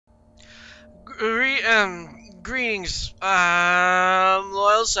Greetings,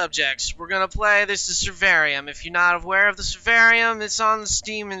 loyal subjects. We're gonna play this is Survarium. If you're not aware of the Survarium, it's on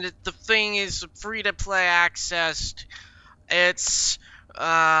Steam and the thing is free-to-play accessed. It's,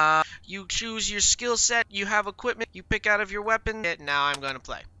 you choose your skill set, you have equipment, you pick out of your weapon. Now I'm gonna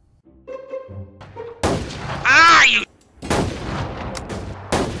play. Ah, you!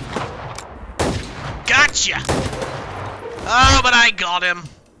 Gotcha! Oh, but I got him.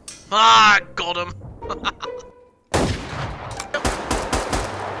 Ah, I got him.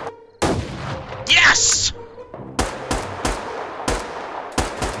 Yes!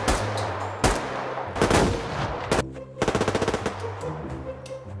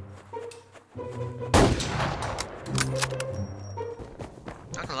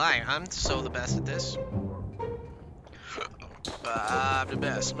 Not gonna lie, I'm so the best at this. I'm the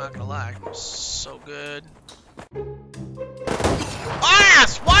best, I'm not gonna lie. I'm so good.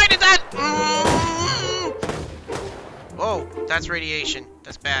 Ass! Why did that? Whoa, that's radiation.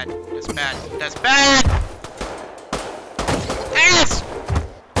 That's bad. That's bad. That's bad! Ass!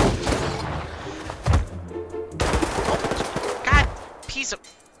 Oh, God, piece of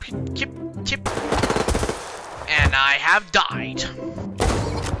chip. And I have died.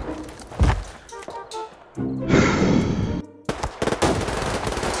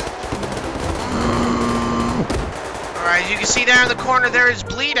 Alright, you can see there in the corner there is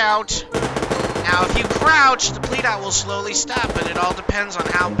bleed out. Now if you crouch, the bleed out will slowly stop, but it all depends on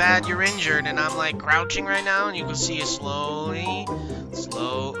how bad you're injured. And I'm like crouching right now, and you can see it slowly,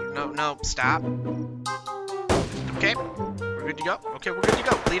 no, stop. Okay, we're good to go. Okay, we're good to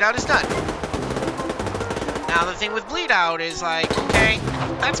go. Bleed out is done. Now the thing with bleed out is like, okay,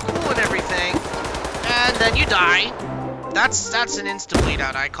 that's cool and everything, and then you die. That's an insta bleed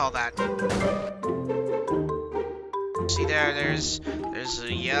out, I call that. See there, there's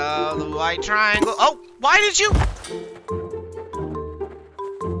a yellow, white triangle. Oh, why did you?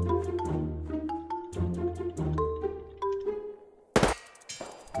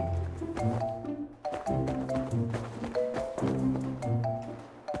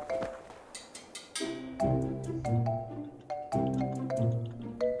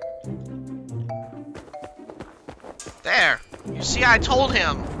 There. You see, I told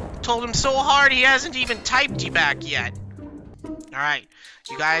him. Told him so hard he hasn't even typed you back yet. Alright,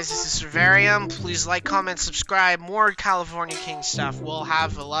 you guys, this is Survarium. Please like, comment, subscribe. More California King stuff. We'll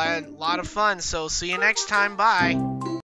have a lot of fun, so see you next time. Bye.